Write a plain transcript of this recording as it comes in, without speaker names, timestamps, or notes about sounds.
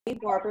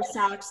Barbara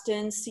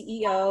Saxton,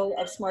 CEO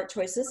of Smart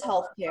Choices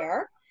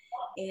Healthcare.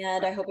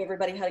 And I hope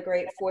everybody had a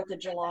great 4th of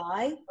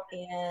July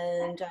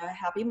and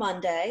happy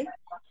Monday.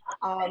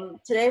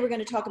 Today we're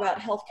going to talk about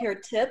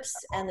healthcare tips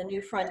and the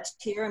new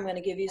frontier. I'm going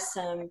to give you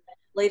some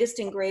latest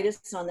and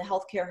greatest on the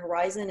healthcare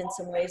horizon and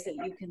some ways that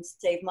you can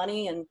save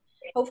money and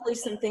hopefully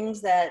some things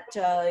that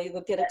you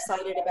will get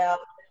excited about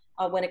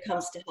when it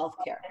comes to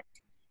healthcare.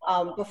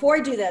 Before I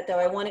do that, though,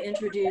 I want to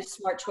introduce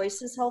Smart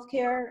Choices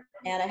Healthcare,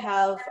 and I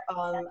have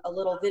a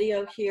little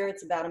video here.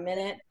 It's about a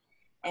minute,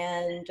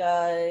 and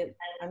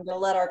I'm going to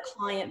let our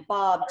client,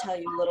 Bob, tell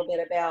you a little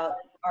bit about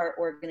our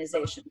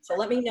organization. So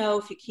let me know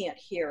if you can't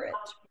hear it,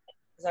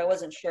 because I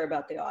wasn't sure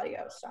about the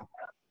audio. So.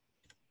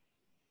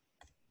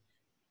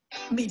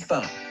 Meet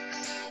Bob.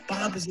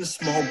 Bob is a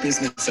small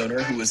business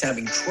owner who is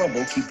having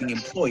trouble keeping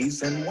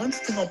employees and wants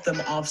to help them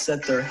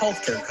offset their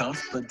healthcare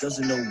costs but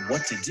doesn't know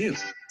what to do.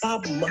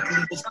 Bob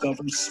luckily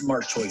discovers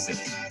Smart Choices,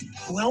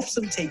 who helps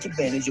him take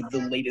advantage of the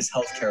latest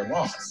healthcare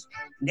laws.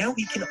 Now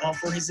he can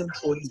offer his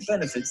employees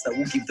benefits that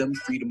will give them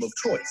freedom of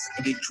choice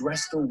and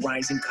address the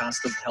rising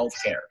cost of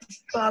healthcare.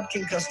 Bob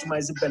can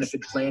customize a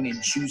benefit plan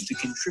and choose to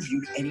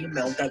contribute any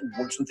amount that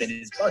works within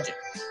his budget,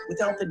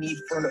 without the need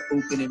for an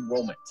open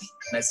enrollment,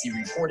 messy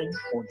reporting,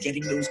 or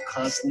getting those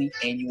costly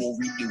annual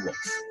renewals.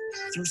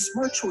 Through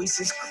Smart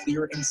Choices'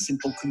 clear and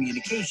simple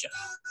communication,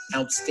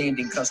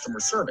 outstanding customer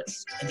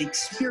service, and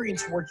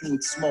experience working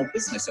with small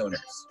business owners,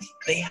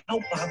 they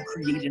help Bob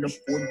create an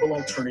affordable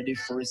alternative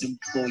for his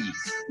employees,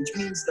 which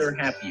means they're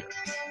happier,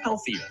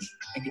 healthier,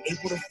 and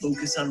able to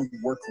focus on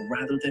work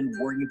rather than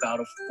worrying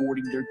about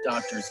affording their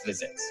doctor's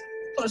visits.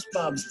 Plus,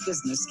 Bob's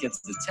business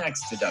gets the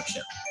tax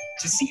deduction.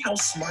 To see how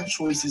Smart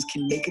Choices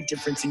can make a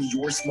difference in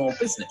your small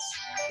business,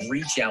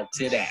 reach out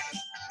today.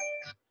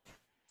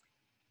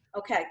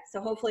 Okay, so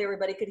hopefully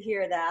everybody could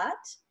hear that.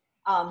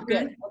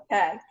 Good,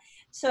 okay.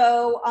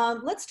 So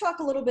let's talk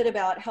a little bit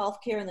about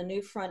healthcare and the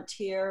new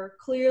frontier.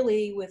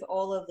 Clearly, with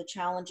all of the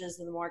challenges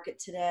in the market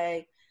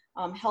today,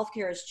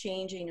 healthcare is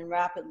changing and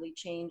rapidly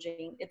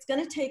changing. It's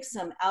going to take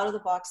some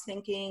out-of-the-box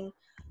thinking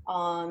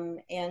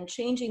and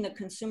changing the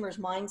consumer's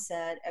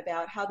mindset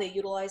about how they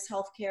utilize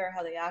healthcare,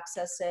 how they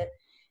access it,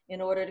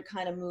 in order to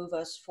kind of move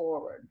us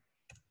forward.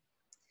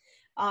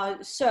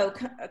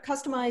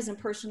 Customized and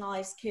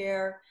personalized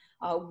care,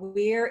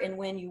 where and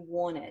when you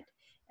want it.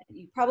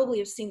 You probably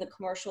have seen the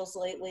commercials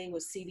lately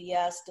with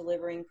CVS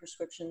delivering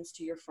prescriptions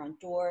to your front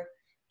door.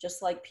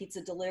 Just like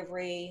pizza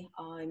delivery,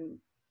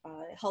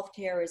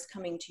 healthcare is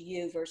coming to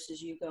you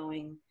versus you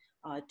going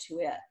to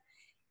it.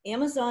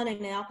 Amazon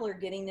and Apple are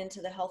getting into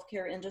the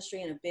healthcare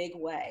industry in a big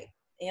way.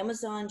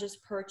 Amazon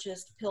just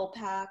purchased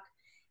PillPack,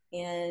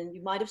 and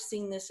you might have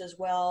seen this as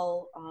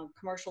well,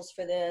 commercials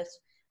for this.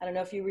 I don't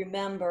know if you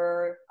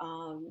remember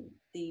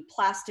the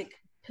plastic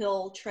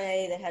pill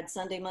tray that had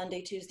Sunday, Monday,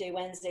 Tuesday,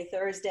 Wednesday,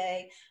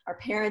 Thursday, our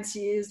parents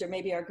used, or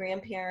maybe our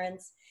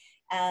grandparents.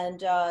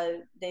 And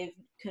they've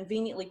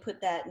conveniently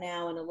put that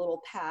now in a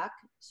little pack,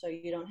 so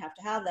you don't have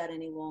to have that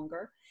any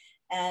longer.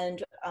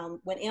 And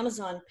when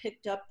Amazon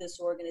picked up this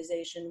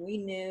organization, we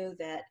knew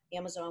that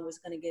Amazon was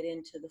going to get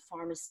into the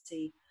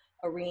pharmacy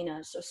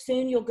arena. So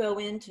soon you'll go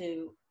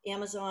into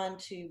Amazon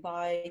to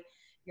buy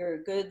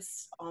your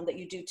goods that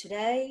you do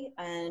today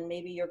and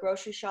maybe your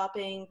grocery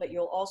shopping, but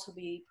you'll also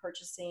be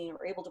purchasing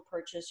or able to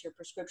purchase your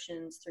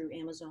prescriptions through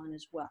Amazon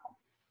as well.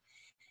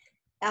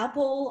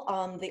 Apple,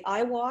 the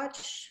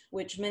iWatch,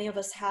 which many of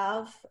us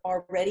have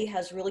already,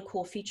 has really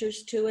cool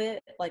features to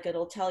it. Like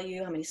it'll tell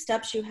you how many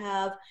steps you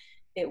have.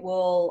 It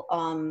will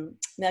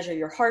measure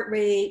your heart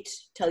rate,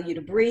 tell you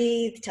to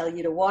breathe, tell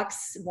you to walk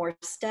more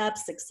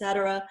steps,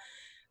 etc.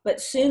 But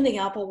soon the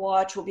Apple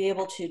Watch will be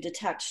able to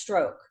detect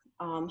stroke,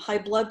 high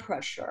blood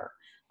pressure,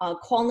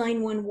 call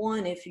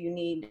 911 if you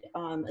need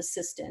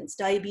assistance,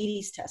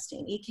 diabetes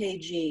testing,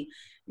 EKG.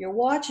 Your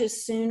watch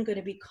is soon going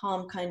to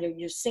become kind of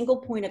your single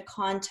point of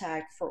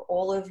contact for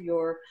all of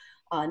your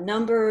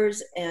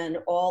numbers and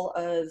all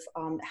of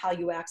how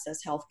you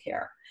access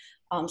healthcare.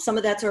 Some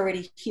of that's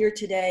already here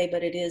today,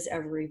 but it is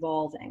ever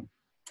evolving.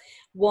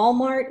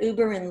 Walmart,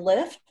 Uber, and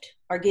Lyft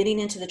are getting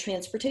into the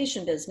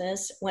transportation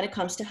business when it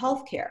comes to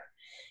healthcare.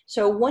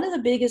 So one of the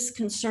biggest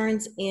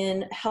concerns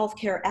in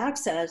healthcare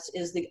access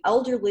is the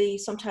elderly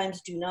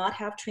sometimes do not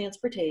have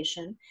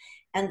transportation,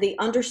 and the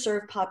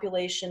underserved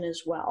population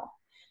as well.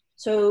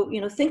 So, you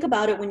know, think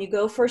about it when you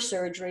go for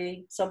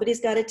surgery,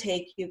 somebody's got to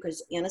take you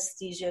because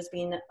anesthesia is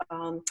being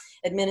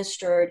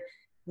administered,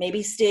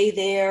 maybe stay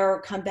there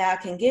or come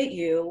back and get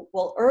you.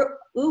 Well,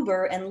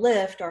 Uber and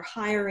Lyft are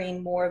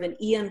hiring more of an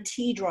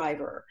EMT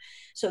driver.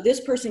 So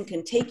this person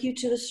can take you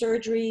to the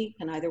surgery,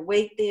 can either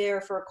wait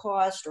there for a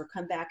cost or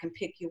come back and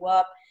pick you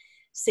up,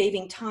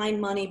 saving time,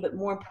 money, but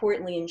more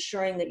importantly,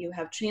 ensuring that you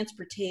have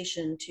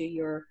transportation to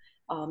your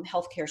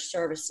healthcare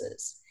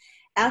services.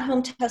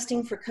 At-home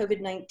testing for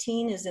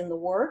COVID-19 is in the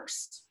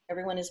works.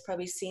 Everyone has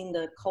probably seen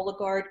the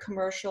Cologuard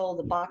commercial,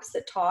 the box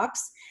that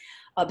talks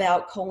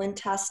about colon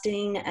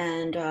testing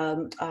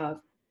and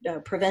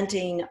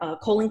preventing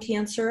colon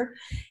cancer.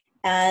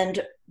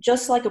 And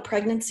just like a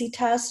pregnancy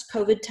test,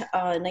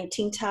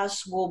 COVID-19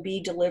 tests will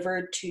be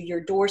delivered to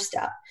your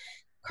doorstep.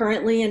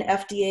 Currently in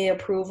FDA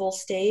approval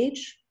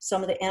stage,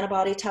 some of the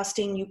antibody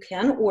testing you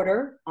can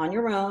order on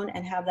your own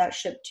and have that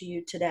shipped to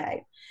you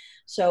today.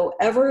 So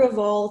ever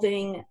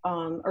evolving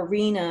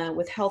arena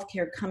with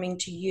healthcare coming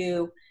to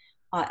you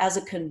as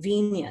a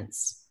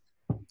convenience.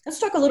 Let's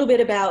talk a little bit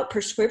about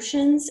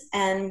prescriptions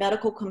and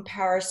medical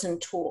comparison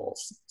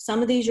tools.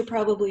 Some of these you're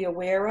probably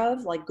aware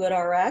of, like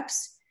GoodRx.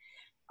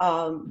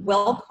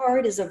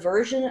 WellCard is a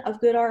version of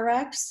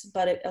GoodRx,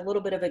 but a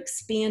little bit of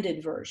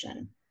expanded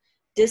version.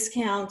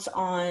 Discounts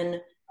on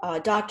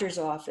doctor's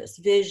office,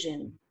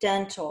 vision,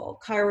 dental,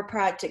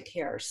 chiropractic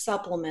care,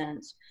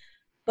 supplements.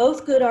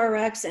 Both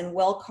GoodRx and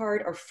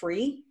WellCard are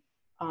free.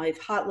 I've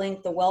hot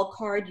linked the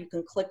WellCard. You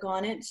can click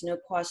on it. It's no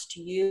cost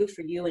to you,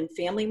 for you and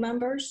family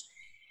members.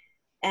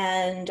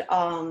 And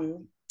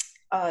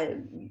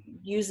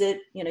use it,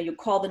 you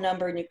call the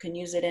number and you can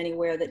use it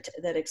anywhere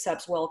that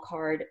accepts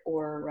WellCard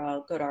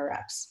or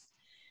GoodRx.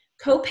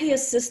 Copay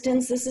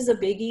assistance, this is a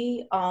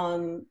biggie.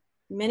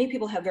 Many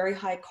people have very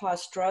high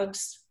cost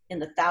drugs in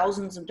the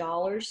thousands of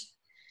dollars.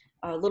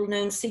 A little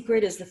known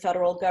secret is the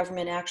federal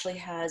government actually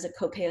has a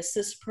copay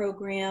assist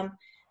program.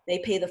 They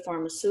pay the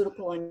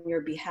pharmaceutical on your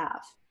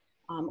behalf.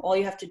 All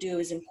you have to do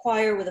is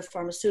inquire with a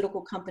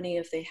pharmaceutical company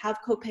if they have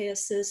copay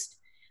assist.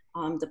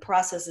 The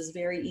process is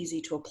very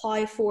easy to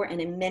apply for, and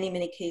in many,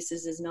 many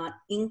cases is not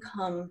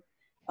income,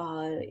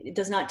 it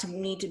does not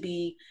need to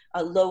be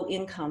a low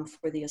income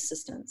for the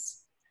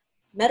assistance.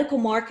 Medical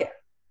Market,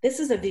 this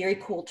is a very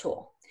cool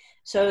tool.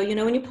 So,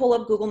 when you pull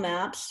up Google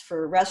Maps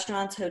for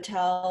restaurants,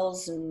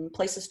 hotels, and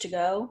places to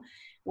go,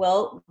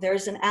 well,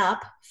 there's an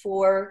app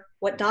for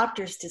what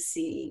doctors to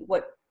see,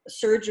 what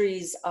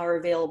surgeries are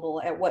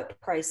available at what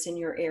price in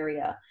your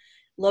area.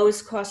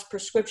 Lowest cost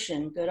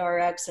prescription,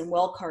 GoodRx and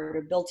WellCard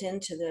are built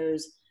into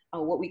those,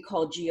 what we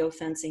call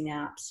geofencing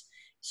apps.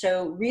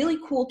 So really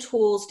cool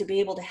tools to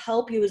be able to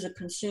help you as a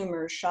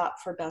consumer shop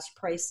for best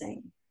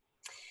pricing.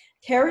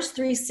 Caris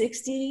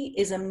 360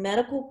 is a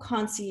medical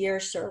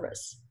concierge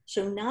service.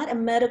 So not a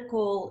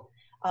medical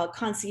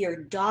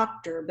concierge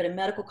doctor, but a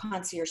medical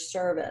concierge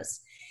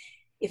service.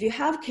 If you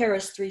have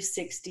Caris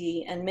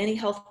 360, and many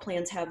health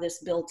plans have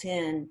this built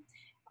in,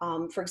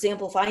 for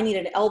example, if I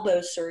needed elbow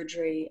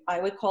surgery,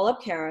 I would call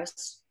up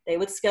Caris. They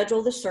would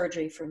schedule the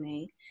surgery for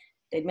me.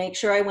 They'd make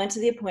sure I went to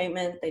the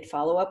appointment. They'd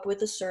follow up with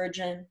the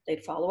surgeon.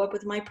 They'd follow up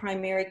with my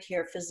primary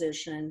care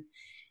physician.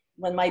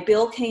 When my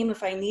bill came,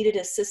 if I needed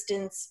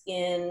assistance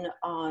in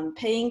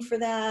paying for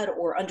that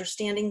or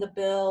understanding the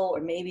bill,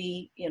 or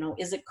maybe,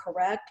 is it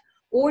correct,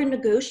 or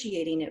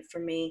negotiating it for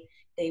me,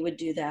 they would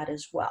do that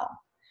as well.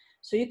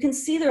 So you can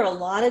see there are a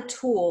lot of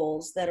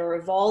tools that are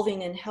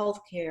evolving in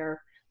healthcare.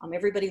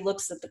 Everybody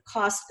looks at the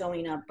cost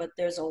going up, but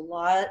there's a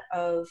lot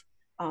of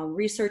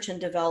research and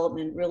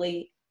development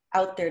really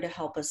out there to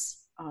help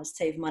us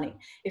save money.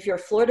 If you're a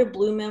Florida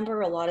Blue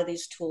member, a lot of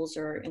these tools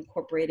are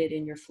incorporated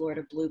in your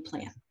Florida Blue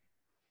plan.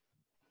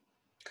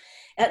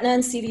 Aetna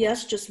and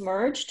CVS just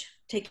merged,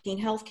 taking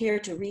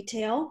healthcare to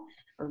retail,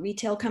 or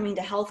retail coming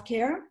to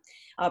healthcare.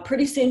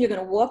 Pretty soon you're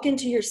going to walk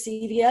into your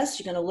CVS,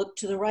 you're going to look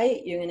to the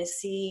right, you're going to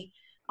see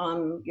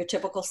your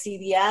typical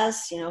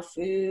CVS,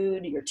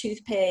 food, your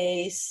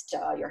toothpaste,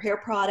 your hair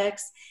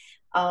products.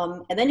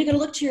 And then you're going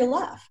to look to your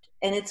left,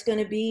 and it's going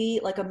to be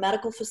like a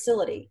medical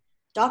facility.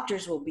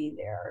 Doctors will be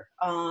there.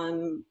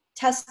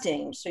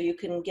 Testing, so you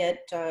can get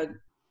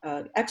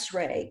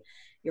x-ray.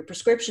 Your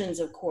prescriptions,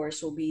 of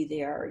course, will be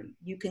there.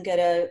 You can get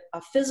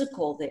a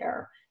physical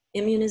there,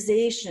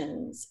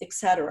 immunizations,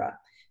 etc.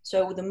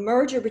 So the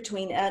merger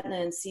between Aetna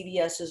and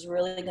CVS is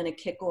really going to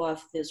kick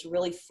off this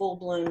really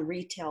full-blown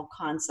retail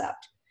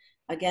concept.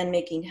 Again,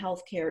 making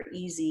healthcare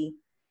easy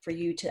for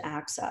you to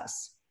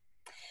access.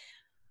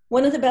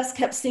 One of the best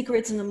kept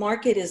secrets in the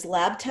market is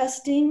lab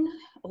testing.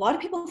 A lot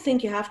of people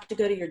think you have to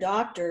go to your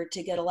doctor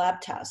to get a lab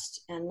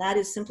test, and that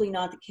is simply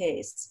not the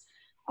case.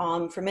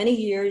 For many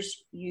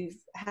years, you've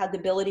had the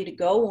ability to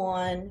go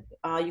on,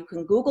 you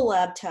can Google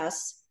lab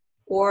tests,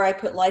 or I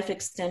put Life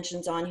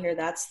Extensions on here.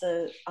 That's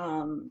the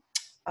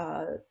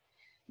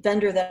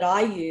vendor that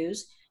I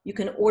use. You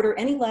can order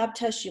any lab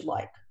test you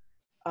like.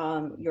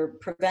 Your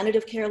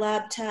preventative care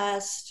lab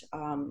test,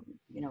 a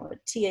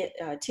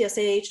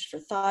TSH for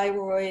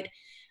thyroid,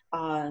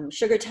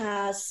 sugar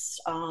tests.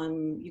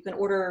 You can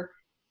order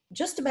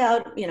just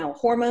about,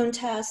 hormone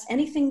tests,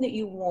 anything that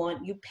you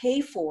want. You pay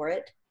for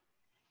it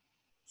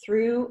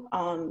through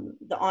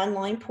the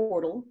online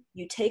portal.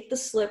 You take the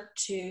slip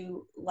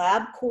to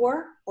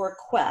LabCorp or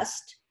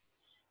Quest.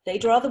 They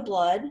draw the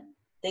blood.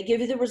 They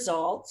give you the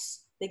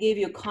results. They give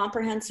you a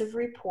comprehensive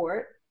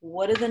report.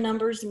 What do the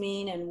numbers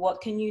mean, and what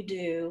can you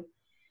do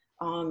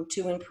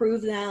to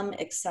improve them,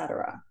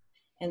 etc.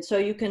 And so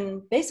you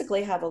can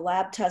basically have a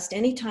lab test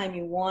anytime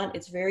you want.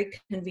 It's very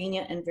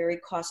convenient and very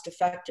cost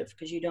effective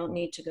because you don't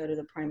need to go to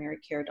the primary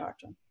care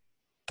doctor.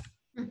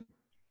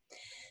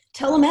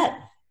 Telemed.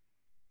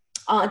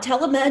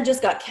 Telemed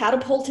just got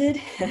catapulted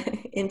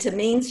into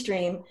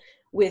mainstream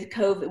with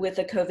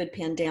the COVID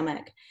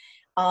pandemic.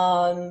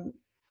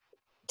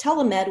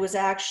 telemed was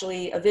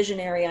actually a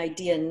visionary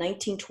idea in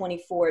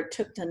 1924. It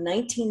took to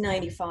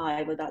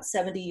 1995, about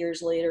 70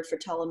 years later, for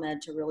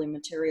telemed to really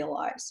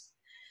materialize.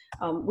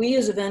 We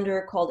use a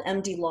vendor called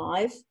MD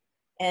Live,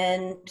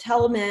 and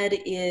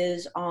telemed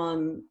is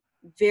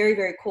very,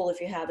 very cool if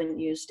you haven't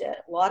used it.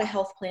 A lot of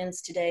health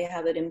plans today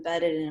have it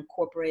embedded and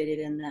incorporated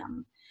in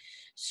them.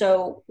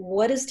 So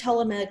what does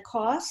telemed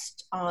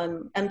cost?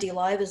 MD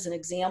Live, as an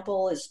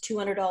example, is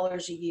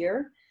 $200 a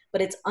year,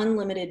 but it's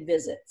unlimited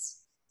visits.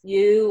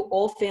 You,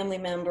 all family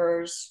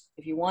members,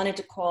 if you wanted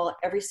to call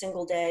every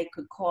single day,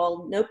 could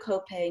call, no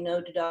copay,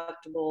 no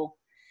deductible.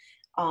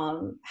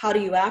 How do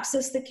you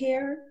access the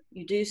care?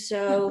 You do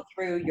so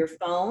through your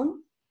phone,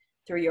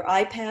 through your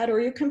iPad or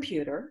your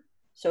computer.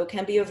 So it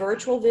can be a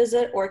virtual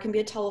visit or it can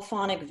be a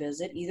telephonic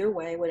visit, either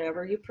way,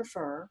 whatever you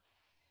prefer.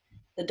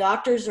 The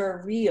doctors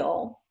are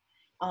real.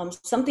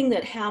 Something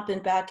that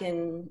happened back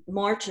in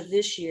March of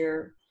this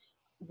year,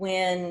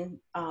 when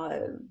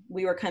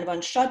we were kind of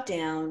on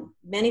shutdown,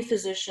 many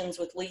physicians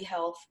with Lee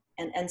Health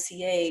and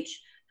NCH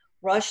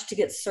rushed to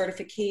get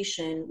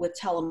certification with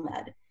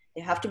telemed.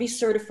 They have to be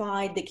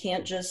certified. They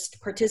can't just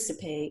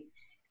participate.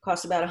 It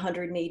costs about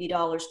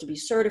 $180 to be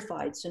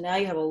certified. So now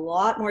you have a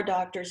lot more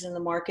doctors in the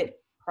market,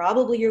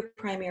 probably your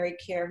primary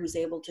care, who's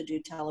able to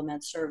do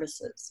telemed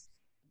services.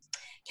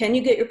 Can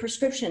you get your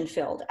prescription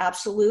filled?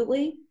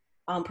 Absolutely,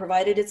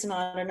 provided it's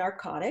not a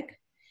narcotic.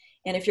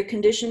 And if your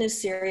condition is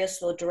serious,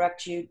 they'll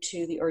direct you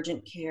to the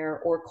urgent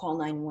care or call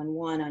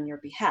 911 on your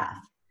behalf.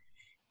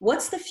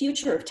 What's the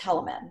future of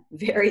telemed?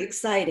 Very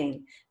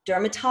exciting.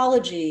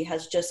 Dermatology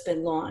has just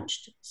been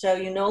launched. So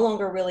you no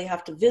longer really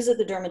have to visit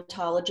the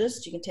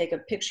dermatologist. You can take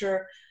a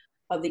picture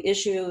of the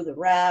issue, the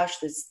rash,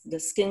 the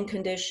skin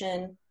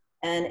condition,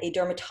 and a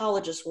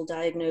dermatologist will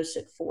diagnose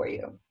it for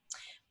you.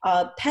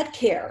 Pet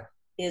care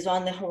is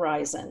on the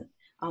horizon.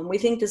 We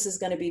think this is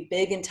going to be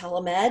big in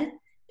telemed.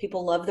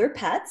 People love their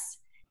pets,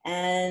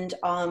 and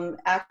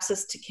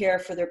access to care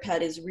for their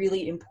pet is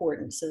really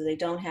important, so they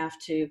don't have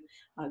to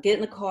get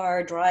in the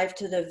car, drive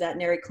to the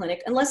veterinary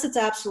clinic, unless it's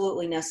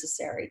absolutely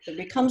necessary. There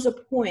becomes a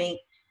point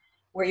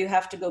where you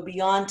have to go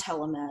beyond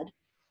telemed,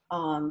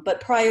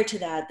 but prior to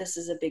that, this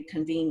is a big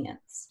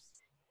convenience.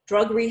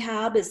 Drug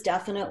rehab is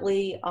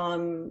definitely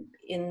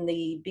in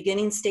the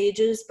beginning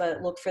stages,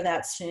 but look for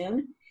that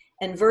soon.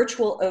 And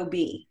virtual OB.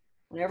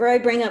 Whenever I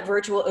bring up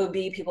virtual OB,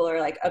 people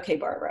are like, okay,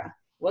 Barbara,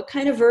 what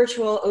kind of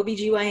virtual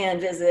OBGYN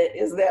visit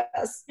is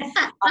this?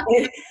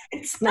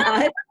 It's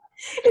not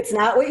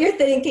what you're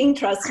thinking,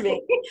 trust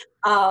me.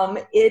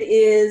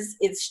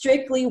 It's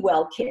strictly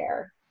well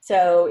care.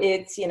 So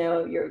it's, you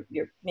know,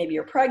 maybe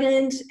you're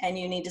pregnant and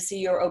you need to see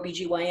your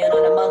OBGYN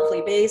on a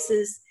monthly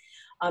basis.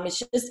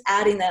 It's just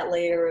adding that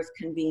layer of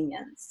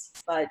convenience.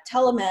 But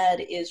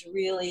telemed is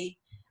really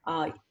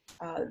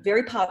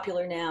very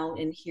popular now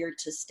and here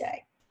to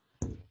stay.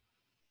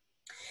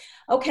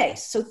 Okay,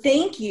 so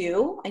thank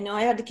you. I know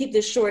I had to keep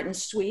this short and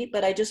sweet,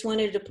 but I just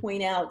wanted to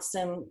point out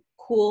some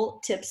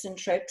cool tips and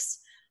tricks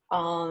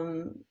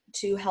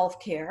to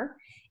healthcare.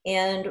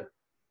 And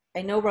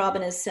I know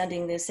Robin is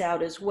sending this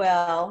out as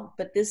well,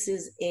 but this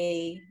is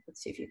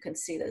let's see if you can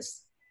see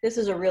this. This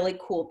is a really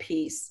cool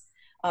piece.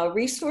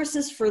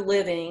 Resources for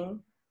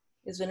Living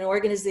is an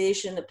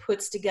organization that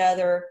puts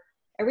together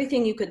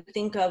everything you could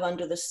think of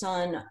under the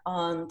sun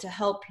to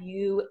help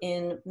you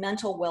in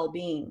mental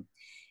well-being.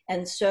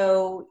 And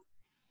so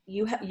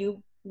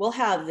you will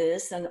have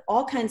this and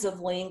all kinds of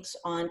links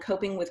on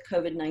coping with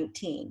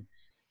COVID-19,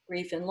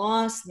 grief and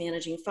loss,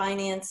 managing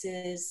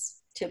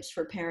finances, tips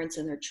for parents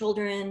and their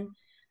children.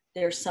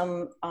 There's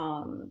some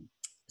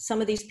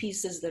of these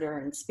pieces that are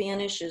in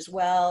Spanish as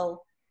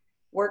well,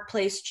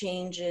 workplace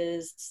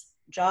changes,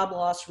 job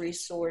loss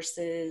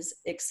resources,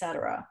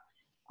 etc.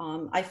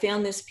 I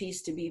found this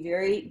piece to be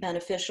very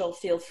beneficial.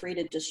 Feel free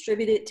to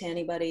distribute it to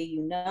anybody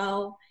you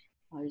know.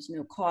 There's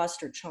no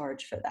cost or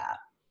charge for that.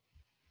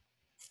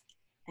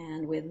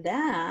 And with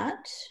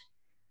that,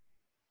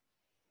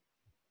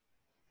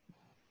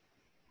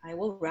 I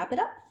will wrap it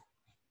up.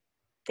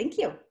 Thank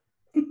you.